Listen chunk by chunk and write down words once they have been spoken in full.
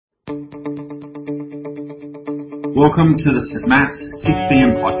Welcome to the St. Matt's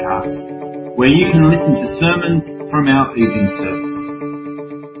 6pm podcast, where you can listen to sermons from our evening service.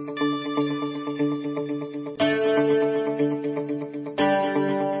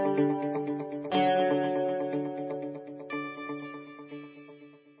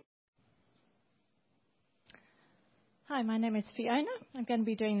 Hi, my name is Fiona. I'm going to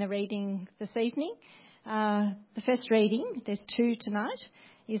be doing the reading this evening. The first reading, there's two tonight,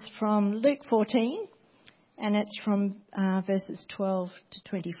 is from Luke 14, and it's from verses 12 to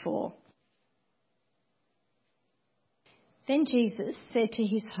 24. Then Jesus said to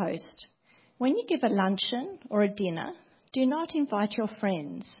his host, "When you give a luncheon or a dinner, do not invite your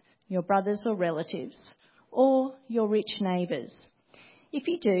friends, your brothers or relatives, or your rich neighbours. If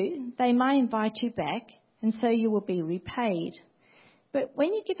you do, they may invite you back, and so you will be repaid. But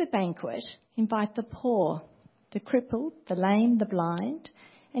when you give a banquet, invite the poor, the crippled, the lame, the blind,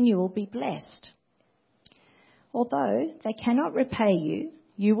 and you will be blessed. Although they cannot repay you,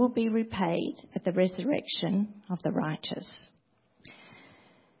 you will be repaid at the resurrection of the righteous."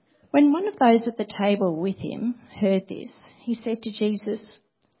 When one of those at the table with him heard this, he said to Jesus,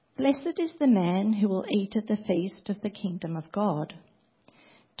 "Blessed is the man who will eat at the feast of the kingdom of God."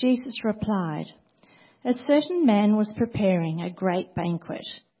 Jesus replied, "A certain man was preparing a great banquet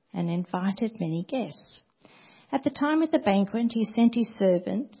and invited many guests. At the time of the banquet, he sent his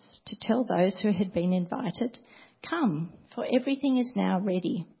servants to tell those who had been invited, 'Come, for everything is now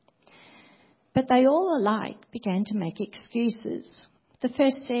ready.' But they all alike began to make excuses. The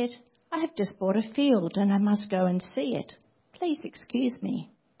first said, 'I have just bought a field and I must go and see it. Please excuse me.'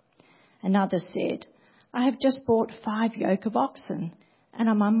 Another said, 'I have just bought 5 yoke of oxen and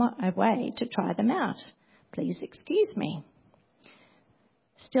I'm on my way to try them out. Please excuse me.'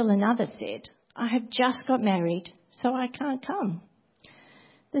 Still another said, 'I have just got married, so I can't come.'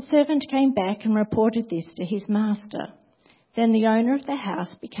 The servant came back and reported this to his master. Then the owner of the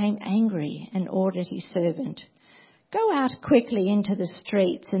house became angry and ordered his servant, 'Go out quickly into the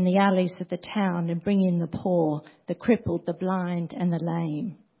streets and the alleys of the town and bring in the poor, the crippled, the blind and the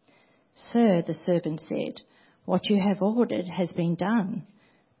lame.' 'Sir,' the servant said, 'what you have ordered has been done,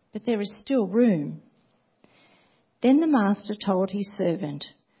 but there is still room.' Then the master told his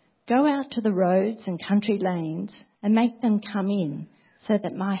servant, 'Go out to the roads and country lanes and make them come in, so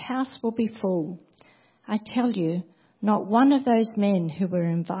that my house will be full. I tell you, not one of those men who were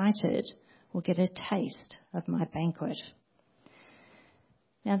invited will get a taste of my banquet."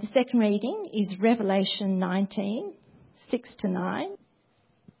 Now the second reading is Revelation 19, 6 to 9.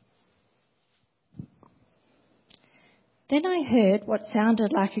 Then I heard what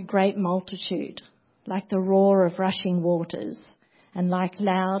sounded like a great multitude, like the roar of rushing waters, and like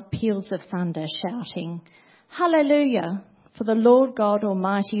loud peals of thunder, shouting, "Hallelujah! For the Lord God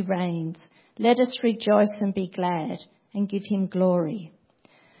Almighty reigns. Let us rejoice and be glad and give him glory.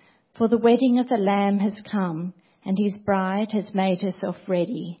 For the wedding of the Lamb has come, and his bride has made herself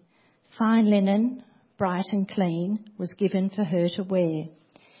ready. Fine linen, bright and clean, was given for her to wear."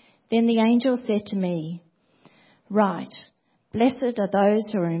 Then the angel said to me, "Write, blessed are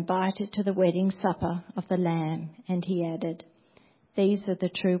those who are invited to the wedding supper of the Lamb." And he added, "These are the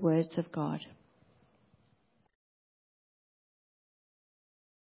true words of God."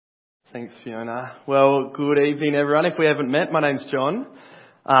 Thanks, Fiona. Well, good evening, everyone. If we haven't met, my name's John,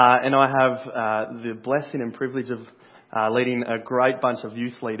 and I have the blessing and privilege of leading a great bunch of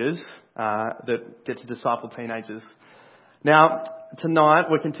youth leaders that get to disciple teenagers. Now, tonight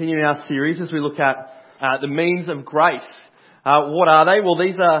we're continuing our series as we look at the means of grace. What are they? Well,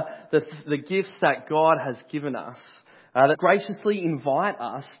 these are the gifts that God has given us that graciously invite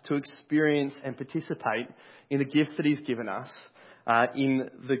us to experience and participate in the gifts that he's given us in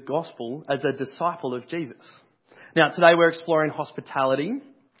the gospel as a disciple of Jesus. Now, today we're exploring hospitality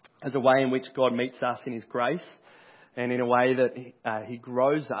as a way in which God meets us in his grace and in a way that he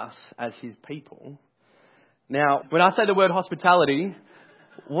grows us as his people. Now, when I say the word hospitality,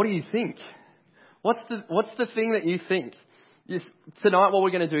 what do you think? What's the thing that you think? Tonight what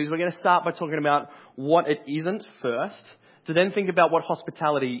we're going to do is we're going to start by talking about what it isn't first, to then think about what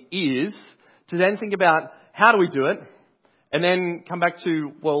hospitality is, to then think about how do we do it, and then come back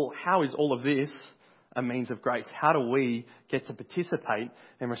to, well, how is all of this a means of grace? How do we get to participate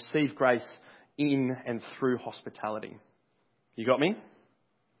and receive grace in and through hospitality? You got me?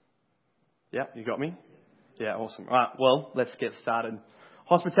 Yeah, you got me? Yeah, awesome. All right, well, let's get started.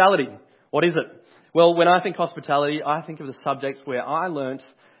 Hospitality, what is it? Well, when I think hospitality, I think of the subjects where I learnt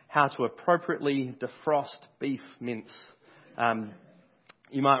how to appropriately defrost beef mince.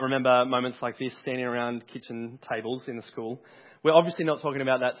 You might remember moments like this standing around kitchen tables in the school. We're obviously not talking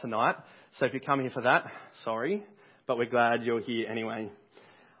about that tonight, so if you come here for that, sorry. but we're glad you're here anyway.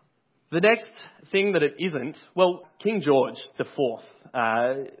 The next thing that it isn't, well, King George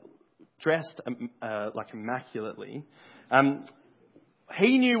IV, dressed like immaculately,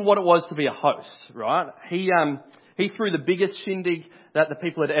 he knew what it was to be a host, right? He threw the biggest shindig that the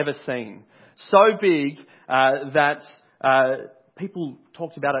people had ever seen. So big that people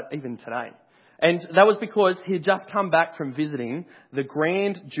talked about it even today. And that was because he had just come back from visiting the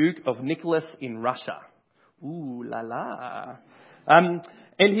Grand Duke of Nicholas in Russia. Ooh la la. And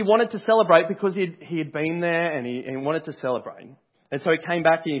he wanted to celebrate because he had been there and he wanted to celebrate. And so he came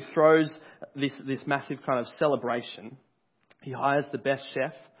back and he throws this massive kind of celebration. He hires the best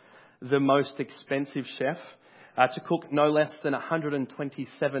chef, the most expensive chef, to cook no less than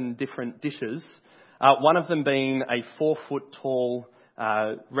 127 different dishes, one of them being a 4-foot tall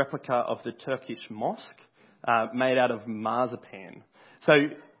replica of the Turkish mosque made out of marzipan. So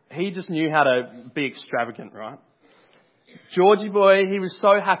he just knew how to be extravagant, right? Georgie boy, he was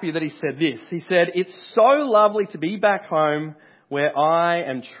so happy that he said this. He said, "It's so lovely to be back home where I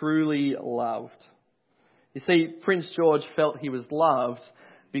am truly loved." You see, Prince George felt he was loved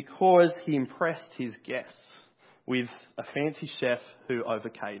because he impressed his guests with a fancy chef who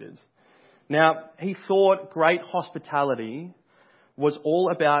overcatered. Now, he thought great hospitality was all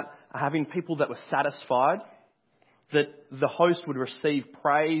about having people that were satisfied, that the host would receive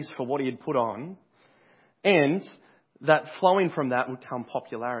praise for what he had put on, and that flowing from that would come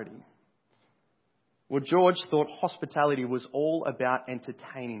popularity. Well, George thought hospitality was all about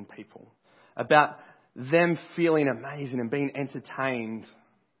entertaining people, about them feeling amazing and being entertained,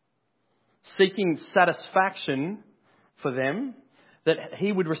 seeking satisfaction for them, that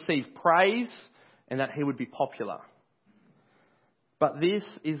he would receive praise and that he would be popular. But this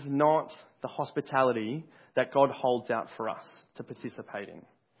is not the hospitality that God holds out for us to participate in.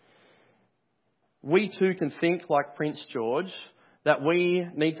 We too can think like Prince George, that we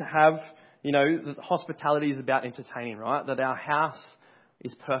need to have, that hospitality is about entertaining, right? That our house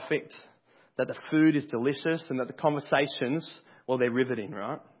is perfect, that the food is delicious, and that the conversations, well, they're riveting,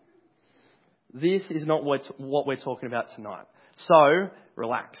 right? This is not what we're talking about tonight. So,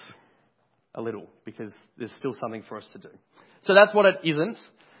 relax a little, because there's still something for us to do. So that's what it isn't.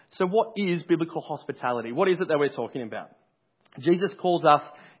 So what is biblical hospitality? What is it that we're talking about? Jesus calls us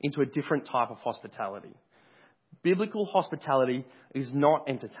into a different type of hospitality. Biblical hospitality is not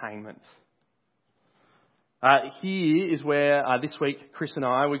entertainment. Here is where this week Chris and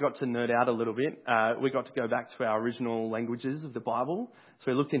I, we got to nerd out a little bit. We got to go back to our original languages of the Bible.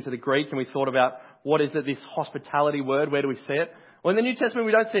 So we looked into the Greek and we thought about what is it, this hospitality word, where do we see it? Well, in the New Testament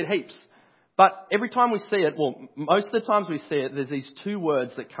we don't see it heaps. But every time we see it, well, most of the times we see it, there's these two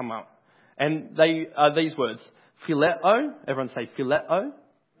words that come up. And they are these words, phile-o, everyone say phile-o,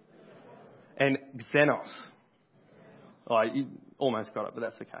 and xenos. Oh, you almost got it, but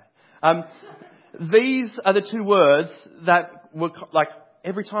that's okay. These are the two words that were, like,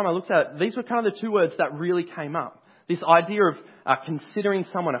 every time I looked at it, these were kind of the two words that really came up. This idea of considering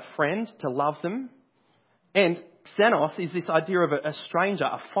someone a friend, to love them. And xenos is this idea of a stranger,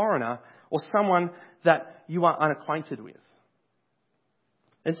 a foreigner, or someone that you are unacquainted with.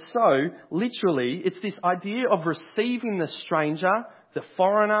 And so, literally, it's this idea of receiving the stranger, the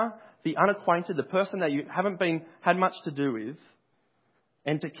foreigner, the unacquainted, the person that you haven't had much to do with,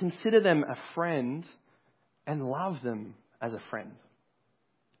 and to consider them a friend and love them as a friend.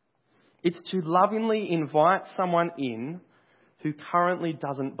 It's to lovingly invite someone in who currently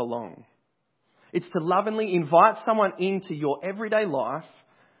doesn't belong. It's to lovingly invite someone into your everyday life,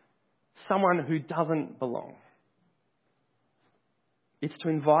 someone who doesn't belong. It's to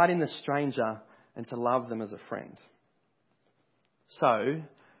invite in the stranger and to love them as a friend. So,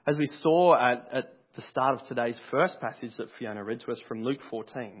 as we saw at the start of today's first passage that Fiona read to us from Luke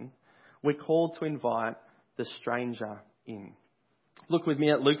 14, we're called to invite the stranger in. Look with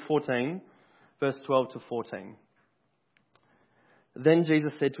me at Luke 14, verse 12 to 14. Then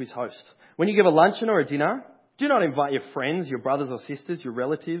Jesus said to his host, "When you give a luncheon or a dinner, do not invite your friends, your brothers or sisters, your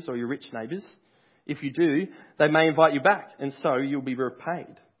relatives or your rich neighbours. If you do, they may invite you back, and so you'll be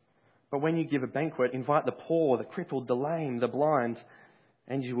repaid. But when you give a banquet, invite the poor, the crippled, the lame, the blind,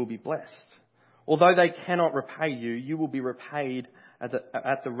 and you will be blessed. Although they cannot repay you, you will be repaid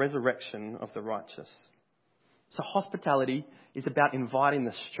at the resurrection of the righteous." So hospitality is about inviting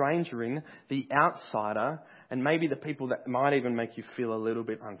the stranger in, the outsider, and maybe the people that might even make you feel a little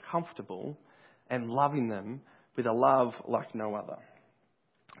bit uncomfortable, and loving them with a love like no other.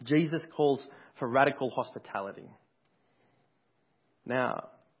 Jesus calls for radical hospitality. Now,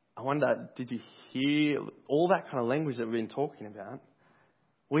 I wonder, did you hear all that kind of language that we've been talking about?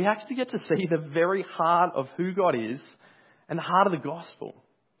 we actually get to see the very heart of who God is and the heart of the gospel.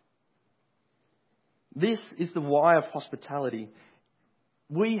 This is the why of hospitality.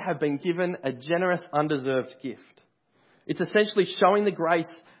 We have been given a generous, undeserved gift. It's essentially showing the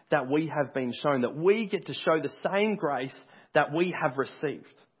grace that we have been shown, that we get to show the same grace that we have received.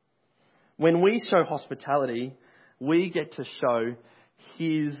 When we show hospitality, we get to show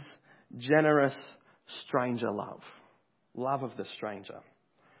His generous stranger love of the stranger.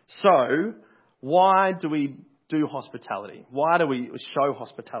 So, why do we do hospitality? Why do we show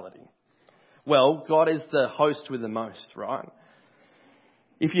hospitality? Well, God is the host with the most, right?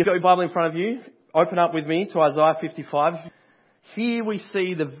 If you've got your Bible in front of you, open up with me to Isaiah 55. Here we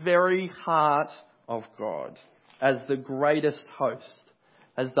see the very heart of God as the greatest host,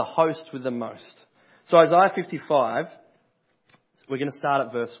 as the host with the most. So Isaiah 55, we're going to start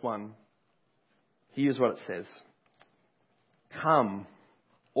at verse 1. Here's what it says. Come,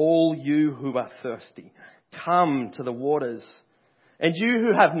 all you who are thirsty, come to the waters. And you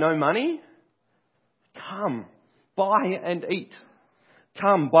who have no money, come, buy and eat.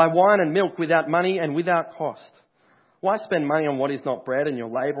 Come, buy wine and milk without money and without cost. Why spend money on what is not bread and your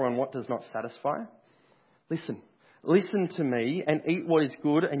labour on what does not satisfy? Listen to me and eat what is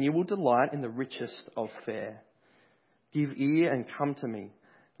good, and you will delight in the richest of fare. Give ear and come to me.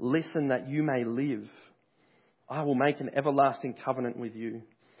 Listen that you may live. I will make an everlasting covenant with you.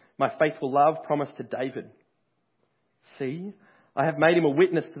 My faithful love promised to David. See, I have made him a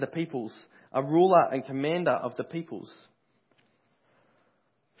witness to the peoples, a ruler and commander of the peoples.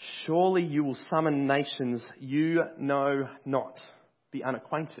 Surely you will summon nations you know not. Be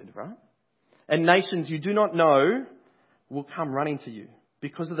unacquainted, right? And nations you do not know will come running to you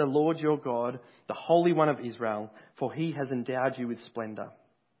because of the Lord your God, the Holy One of Israel, for He has endowed you with splendour.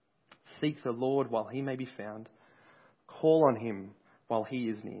 Seek the Lord while He may be found. Call on Him while He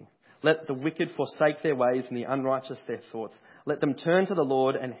is near. Let the wicked forsake their ways and the unrighteous their thoughts. Let them turn to the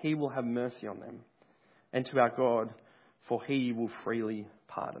Lord and He will have mercy on them. And to our God, for He will freely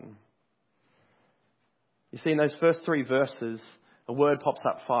pardon. You see, in those first 3 verses, a word pops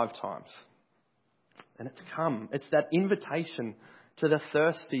up 5 times. And it's come. It's that invitation to the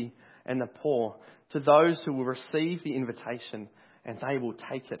thirsty and the poor, to those who will receive the invitation and they will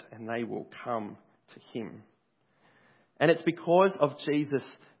take it and they will come to Him. And it's because of Jesus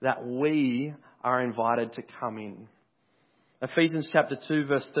that we are invited to come in. Ephesians chapter 2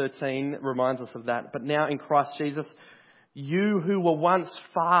 verse 13 reminds us of that. But now in Christ Jesus, you who were once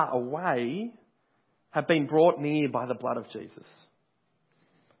far away have been brought near by the blood of Jesus.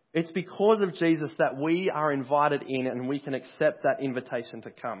 It's because of Jesus that we are invited in and we can accept that invitation to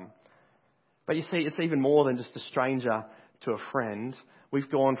come. But you see, it's even more than just a stranger to a friend.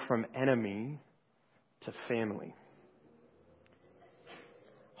 We've gone from enemy to family.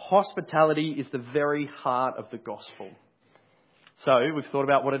 Hospitality is the very heart of the gospel. So we've thought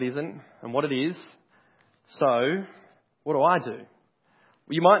about what it isn't and what it is. So what do I do?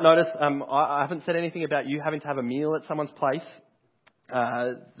 You might notice I haven't said anything about you having to have a meal at someone's place.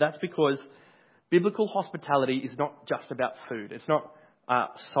 That's because biblical hospitality is not just about food. It's not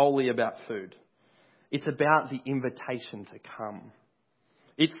solely about food. It's about the invitation to come.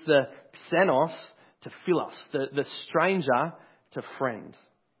 It's the xenos to phile-o, the stranger to friend.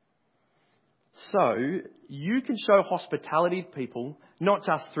 So you can show hospitality to people not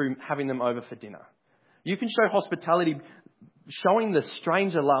just through having them over for dinner. You can show hospitality showing the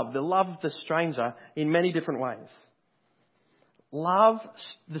stranger love, the love of the stranger in many different ways. Love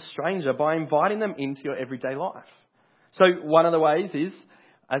the stranger by inviting them into your everyday life. So one of the ways is,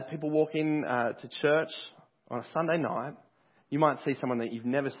 as people walk in to church on a Sunday night, you might see someone that you've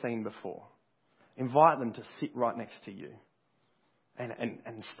never seen before. Invite them to sit right next to you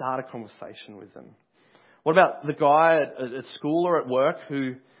and start a conversation with them. What about the guy at school or at work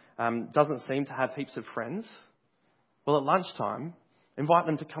who doesn't seem to have heaps of friends? Well, at lunchtime, invite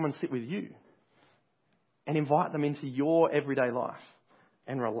them to come and sit with you. And invite them into your everyday life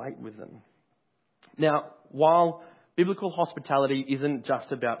and relate with them. Now, while biblical hospitality isn't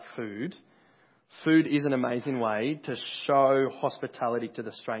just about food, food is an amazing way to show hospitality to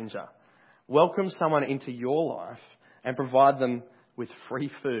the stranger. Welcome someone into your life and provide them with free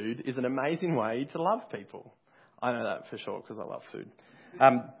food is an amazing way to love people. I know that for sure because I love food.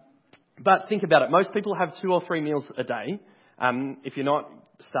 But think about it. Most people have 2 or 3 meals a day. If you're not,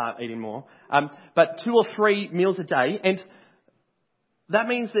 start eating more. But 2 or 3 meals a day. And that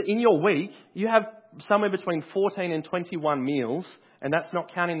means that in your week, you have somewhere between 14 and 21 meals. And that's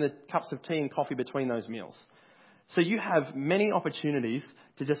not counting the cups of tea and coffee between those meals. So you have many opportunities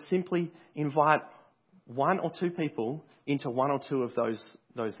to just simply invite one or two people into one or two of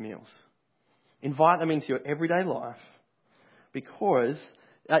those meals. Invite them into your everyday life, because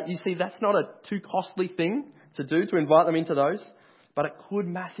you see, that's not a too costly thing to do, to invite them into those, but it could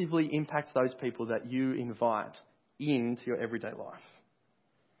massively impact those people that you invite into your everyday life.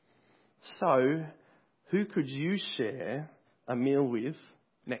 So, who could you share a meal with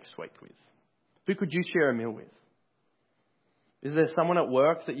next week with? Who could you share a meal with? Is there someone at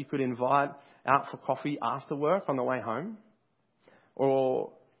work that you could invite out for coffee after work on the way home?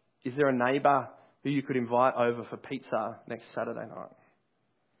 Or is there a neighbour who you could invite over for pizza next Saturday night?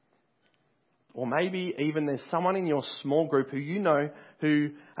 Or maybe even there's someone in your small group who you know who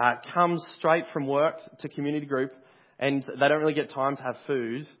comes straight from work to community group and they don't really get time to have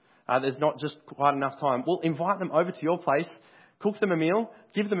food. There's not just quite enough time. Well, invite them over to your place, cook them a meal,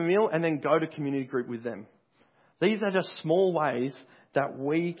 give them a meal, and then go to community group with them. These are just small ways that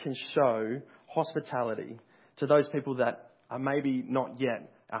we can show hospitality to those people that are maybe not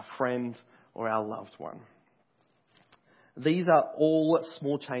yet our friend or our loved one. These are all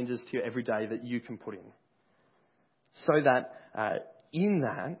small changes to your everyday that you can put in, so that in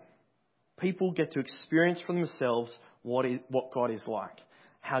that, people get to experience for themselves what God is like,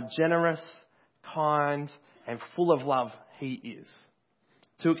 how generous, kind, and full of love He is.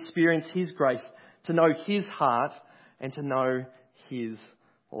 To experience His grace, to know His heart, and to know His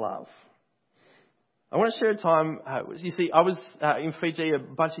love. I want to share a time, you see, I was in Fiji a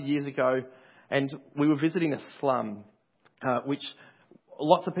bunch of years ago, and we were visiting a slum, which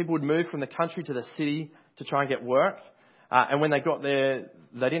lots of people would move from the country to the city to try and get work. And when they got there,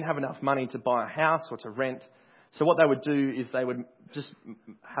 they didn't have enough money to buy a house or to rent. So what they would do is they would just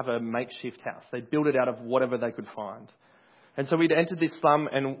have a makeshift house. They'd build it out of whatever they could find. And so we'd entered this slum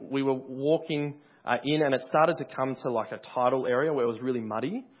and we were walking in, and it started to come to like a tidal area where it was really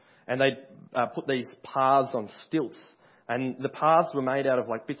muddy. And they'd put these paths on stilts. And the paths were made out of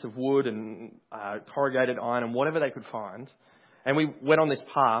like bits of wood and corrugated iron and whatever they could find. And we went on this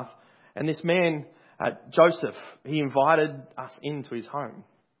path, and this man, Joseph, he invited us into his home.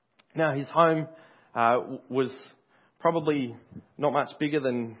 Now, his home was probably not much bigger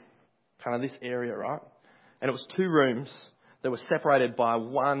than kind of this area, right? And it was 2 rooms that were separated by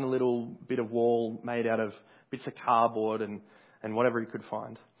one little bit of wall made out of bits of cardboard and whatever he could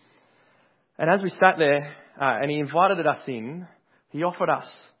find. And as we sat there, and he invited us in, he offered us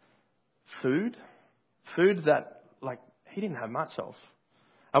food that, like, he didn't have much of.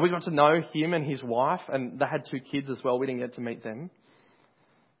 We got to know him and his wife, and they had 2 kids as well. We didn't get to meet them.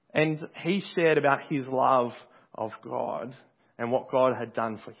 And he shared about his love of God and what God had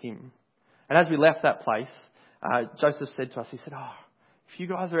done for him. And as we left that place, Joseph said to us, he said, if you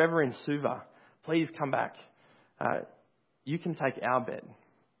guys are ever in Suva, please come back. You can take our bed.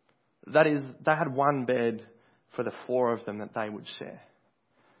 That is, they had 1 bed for the 4 of them that they would share.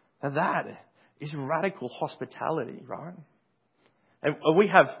 Now that is radical hospitality, right? And we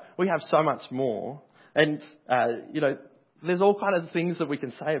have so much more. And, there's all kind of things that we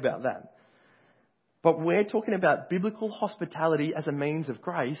can say about that. But we're talking about biblical hospitality as a means of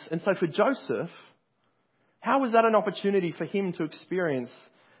grace. And so for Joseph, how was that an opportunity for him to experience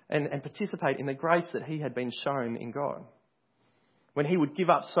and participate in the grace that he had been shown in God, when he would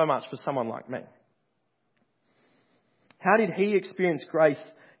give up so much for someone like me? How did he experience grace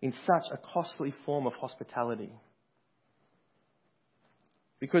in such a costly form of hospitality?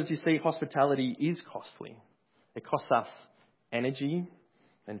 Because you see, hospitality is costly. It costs us energy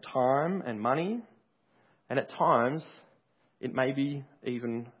and time and money. And at times, it may be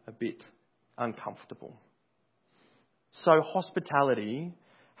even a bit uncomfortable. So hospitality,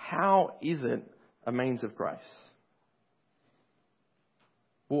 how is it a means of grace?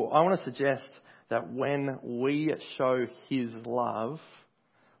 Well, I want to suggest that when we show His love,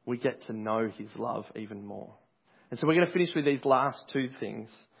 we get to know His love even more. And so we're going to finish with these last 2 things.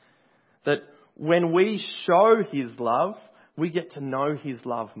 That when we show His love, we get to know His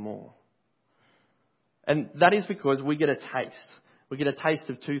love more. And that is because we get a taste. We get a taste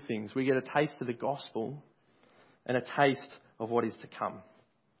of 2 things. We get a taste of the gospel and a taste of what is to come.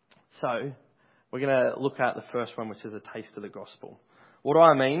 So we're going to look at the first one, which is a taste of the gospel. What do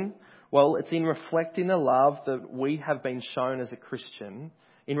I mean? Well, it's in reflecting the love that we have been shown as a Christian.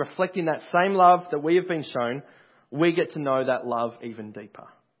 In reflecting that same love that we have been shown, we get to know that love even deeper.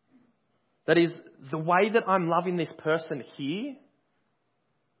 That is, the way that I'm loving this person here,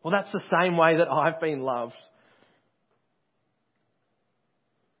 well, that's the same way that I've been loved.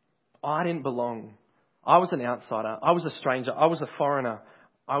 I didn't belong. I was an outsider. I was a stranger. I was a foreigner.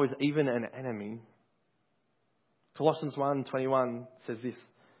 I was even an enemy. Colossians 1:21 says this: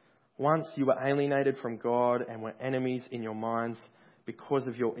 Once you were alienated from God and were enemies in your minds because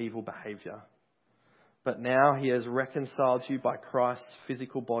of your evil behaviour. But now he has reconciled you by Christ's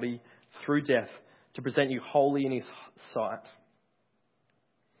physical body through death to present you holy in his sight.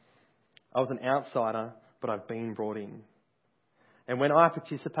 I was an outsider, but I've been brought in. And when I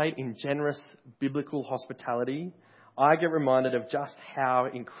participate in generous biblical hospitality, I get reminded of just how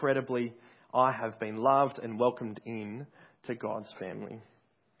incredibly I have been loved and welcomed in to God's family.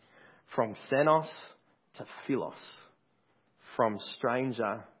 From xenos to philos, from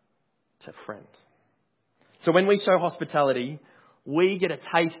stranger to friend. So when we show hospitality, we get a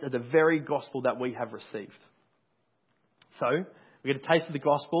taste of the very gospel that we have received. So we get a taste of the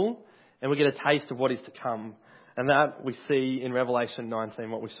gospel and we get a taste of what is to come. And that we see in Revelation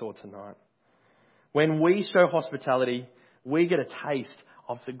 19, what we saw tonight. When we show hospitality, we get a taste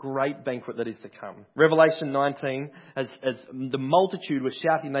of the great banquet that is to come. Revelation 19, as the multitude was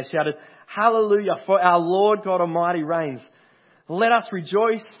shouting, they shouted, "Hallelujah, for our Lord God Almighty reigns. Let us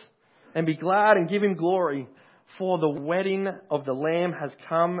rejoice and be glad and give him glory. For the wedding of the Lamb has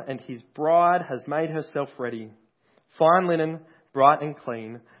come and his bride has made herself ready. Fine linen, bright and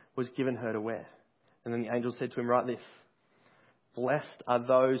clean, was given her to wear." And then the angel said to him, "Write this. Blessed are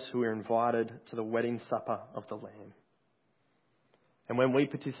those who are invited to the wedding supper of the Lamb." And when we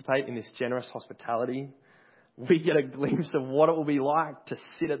participate in this generous hospitality, we get a glimpse of what it will be like to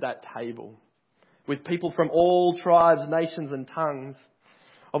sit at that table with people from all tribes, nations and tongues,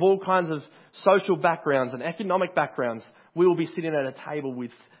 of all kinds of social backgrounds and economic backgrounds. We will be sitting at a table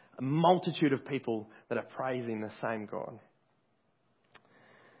with a multitude of people that are praising the same God.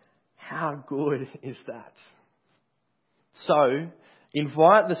 How good is that? So,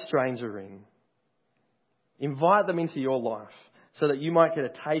 invite the stranger in. Invite them into your life so that you might get a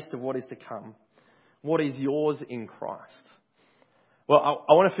taste of what is to come. What is yours in Christ? Well,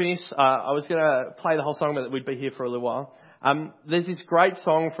 I want to finish. I was going to play the whole song, but we'd be here for a little while. There's this great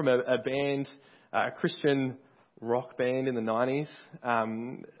song from a band, a Christian rock band in the 90s.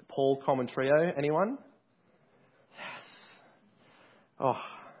 Paul Common Trio. Anyone? Yes. Oh,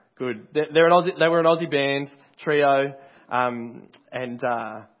 good. They were an Aussie band, trio.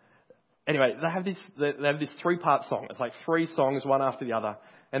 Anyway, they have this 3-part song. It's like 3 songs, one after the other.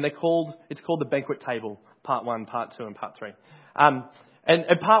 And it's called The Banquet Table, Part 1, Part 2 and Part 3. And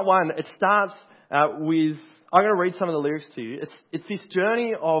Part 1, it starts with, I'm going to read some of the lyrics to you. It's this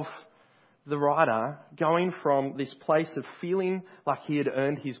journey of the writer going from this place of feeling like he had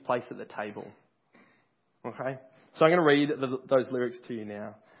earned his place at the table. Okay? So I'm going to read those lyrics to you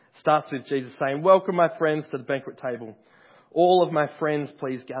now. It starts with Jesus saying, "Welcome my friends to the banquet table. All of my friends,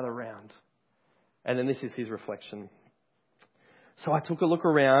 please gather round." And then this is his reflection. "So I took a look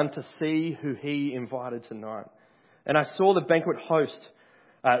around to see who he invited tonight. And I saw the banquet host.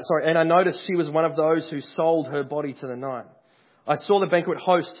 And I noticed she was one of those who sold her body to the night. I saw the banquet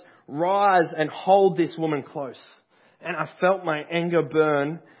host rise and hold this woman close. And I felt my anger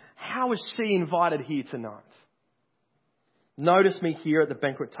burn. How is she invited here tonight? Notice me here at the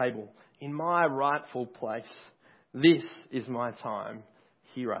banquet table, in my rightful place. This is my time.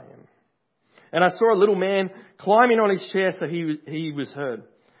 Here I am. And I saw a little man climbing on his chair so he was heard.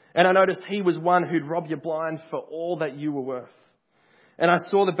 And I noticed he was one who'd rob you blind for all that you were worth. And I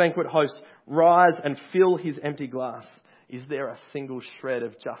saw the banquet host rise and fill his empty glass. Is there a single shred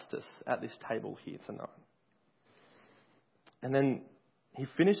of justice at this table here tonight?" And then he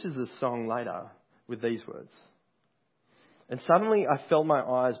finishes the song later with these words. "And suddenly I felt my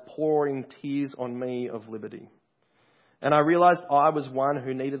eyes pouring tears on me of liberty. And I realized I was one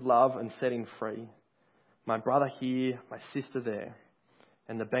who needed love and setting free. My brother here, my sister there,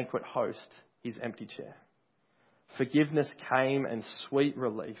 and the banquet host, his empty chair. Forgiveness came and sweet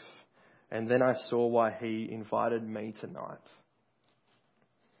relief, and then I saw why he invited me tonight."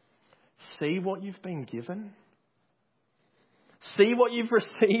 See what you've been given? See what you've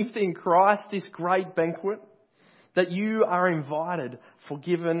received in Christ, this great banquet? That you are invited,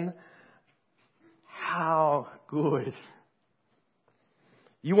 forgiven. How good.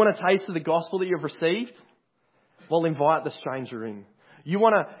 You want a taste of the gospel that you've received? Well, invite the stranger in. You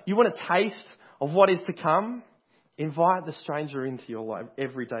want a taste of what is to come? Invite the stranger into your life,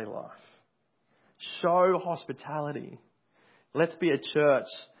 everyday life. Show hospitality. Let's be a church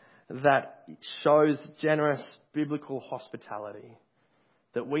that shows generous biblical hospitality,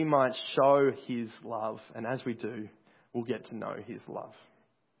 that we might show his love. And as we do, we'll get to know his love.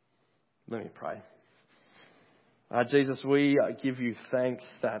 Let me pray. Jesus, we give you thanks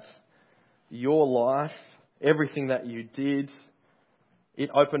that your life, everything that you did, it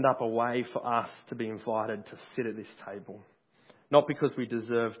opened up a way for us to be invited to sit at this table, not because we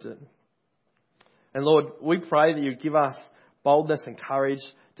deserved it. And Lord, we pray that you give us boldness and courage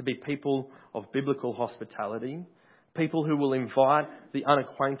to be people of biblical hospitality, people who will invite the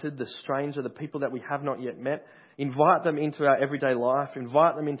unacquainted, the stranger, the people that we have not yet met, invite them into our everyday life,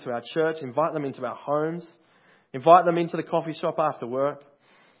 invite them into our church, invite them into our homes, invite them into the coffee shop after work,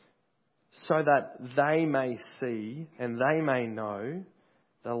 so that they may see and they may know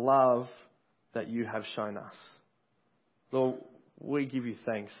the love that you have shown us. Lord, we give you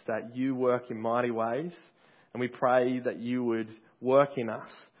thanks that you work in mighty ways, and we pray that you would work in us,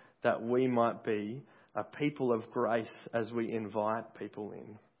 that we might be a people of grace as we invite people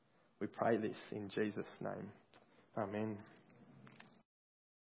in. We pray this in Jesus' name. Amen.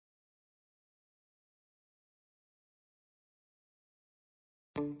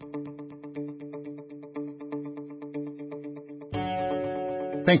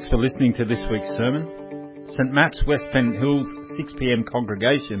 Thanks for listening to this week's sermon. St Matt's West Pennant Hills 6pm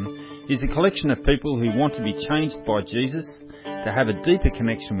congregation is a collection of people who want to be changed by Jesus, to have a deeper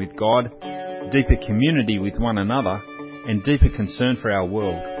connection with God, deeper community with one another, and deeper concern for our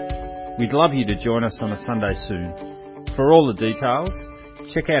world. We'd love you to join us on a Sunday soon. For all the details,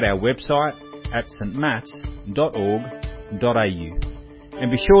 check out our website at stmats.org.au,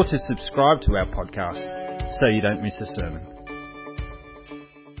 and be sure to subscribe to our podcast so you don't miss a sermon.